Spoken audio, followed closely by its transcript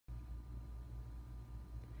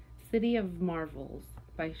City of Marvels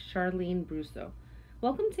by Charlene Brousseau.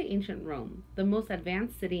 Welcome to ancient Rome, the most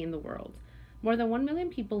advanced city in the world. More than 1 million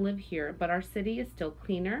people live here, but our city is still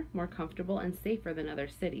cleaner, more comfortable, and safer than other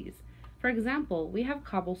cities. For example, we have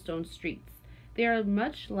cobblestone streets. They are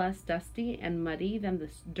much less dusty and muddy than the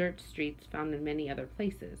dirt streets found in many other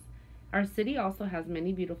places. Our city also has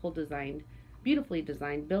many beautifully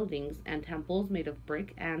designed buildings and temples made of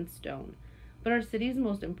brick and stone. But our city's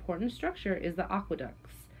most important structure is the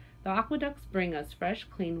aqueducts. The aqueducts bring us fresh,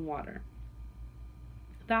 clean water.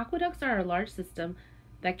 The aqueducts are a large system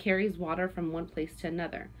that carries water from one place to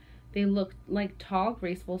another. They look like tall,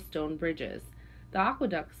 graceful stone bridges. The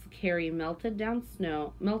aqueducts carry melted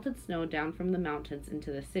snow down from the mountains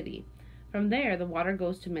into the city. From there, the water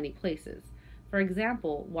goes to many places. For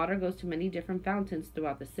example, water goes to many different fountains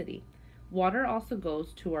throughout the city. Water also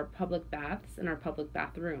goes to our public baths and our public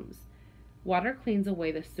bathrooms. Water cleans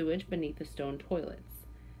away the sewage beneath the stone toilets.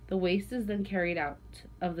 The waste is then carried out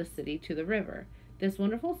of the city to the river. This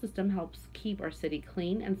wonderful system helps keep our city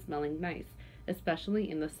clean and smelling nice,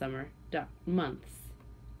 especially in the summer months.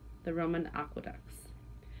 The Roman aqueducts.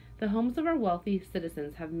 The homes of our wealthy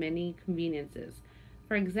citizens have many conveniences.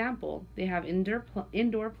 For example, they have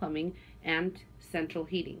indoor plumbing and central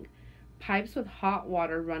heating. Pipes with hot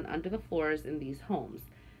water run under the floors in these homes.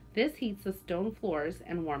 This heats the stone floors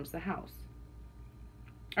and warms the house.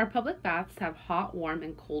 Our public baths have hot, warm,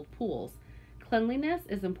 and cold pools. Cleanliness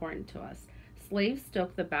is important to us. Slaves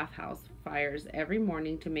stoke the bathhouse fires every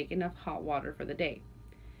morning to make enough hot water for the day.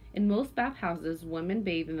 In most bathhouses, women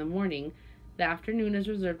bathe in the morning. The afternoon is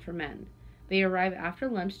reserved for men. They arrive after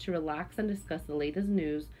lunch to relax and discuss the latest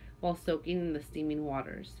news while soaking in the steaming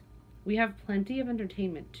waters. We have plenty of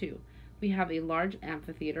entertainment, too. We have a large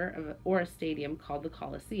amphitheater or a stadium called the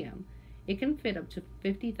Colosseum. It can fit up to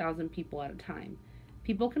 50,000 people at a time.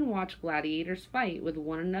 People can watch gladiators fight with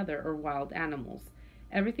one another or wild animals,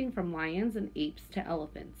 everything from lions and apes to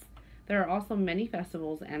elephants. There are also many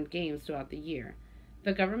festivals and games throughout the year.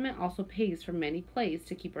 The government also pays for many plays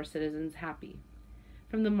to keep our citizens happy.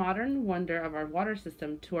 From the modern wonder of our water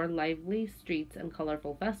system to our lively streets and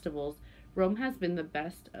colorful festivals, Rome has been the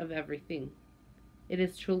best of everything. It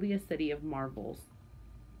is truly a city of marvels.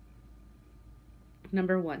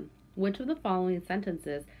 Number 1. Which of the following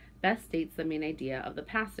sentences best states the main idea of the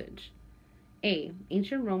passage? A.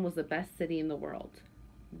 Ancient Rome was the best city in the world.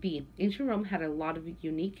 B. Ancient Rome had a lot of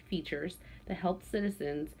unique features that helped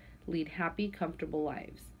citizens lead happy, comfortable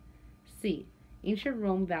lives. C. Ancient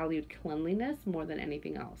Rome valued cleanliness more than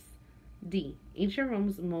anything else. D. Ancient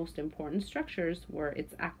Rome's most important structures were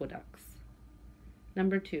its aqueducts.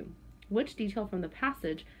 Number 2. Which detail from the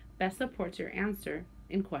passage best supports your answer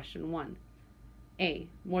in question 1? A.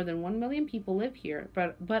 More than 1 million people live here,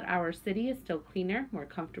 but our city is still cleaner, more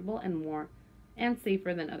comfortable, and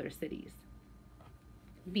safer than other cities.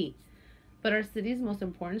 B. But our city's most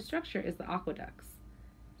important structure is the aqueducts.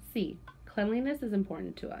 C. Cleanliness is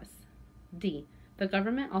important to us. D. The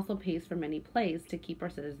government also pays for many plays to keep our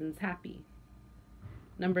citizens happy.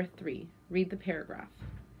 Number 3. Read the paragraph.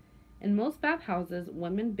 In most bathhouses,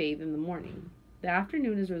 women bathe in the morning. The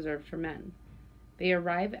afternoon is reserved for men. They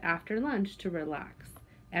arrive after lunch to relax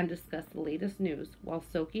and discuss the latest news while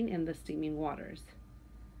soaking in the steaming waters.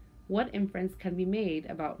 What inference can be made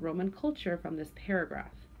about Roman culture from this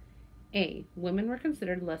paragraph? A. Women were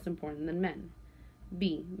considered less important than men.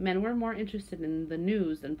 B. Men were more interested in the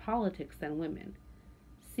news and politics than women.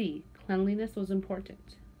 C. Cleanliness was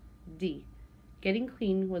important. D. Getting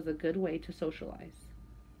clean was a good way to socialize.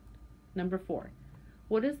 Number 4.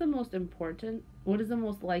 What is the most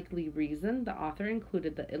likely reason the author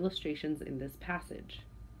included the illustrations in this passage?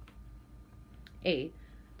 A.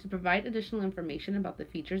 To provide additional information about the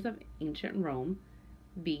features of ancient Rome.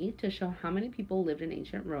 B. To show how many people lived in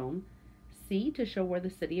ancient Rome. C. To show where the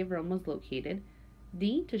city of Rome was located.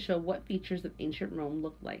 D. To show what features of ancient Rome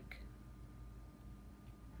looked like.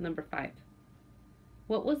 Number 5.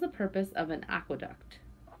 What was the purpose of an aqueduct?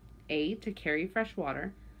 A. To carry fresh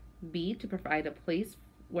water. B. To provide a place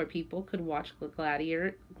where people could watch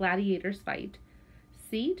gladiators fight.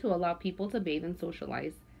 C. To allow people to bathe and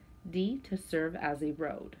socialize. D. To serve as a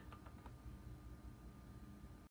road.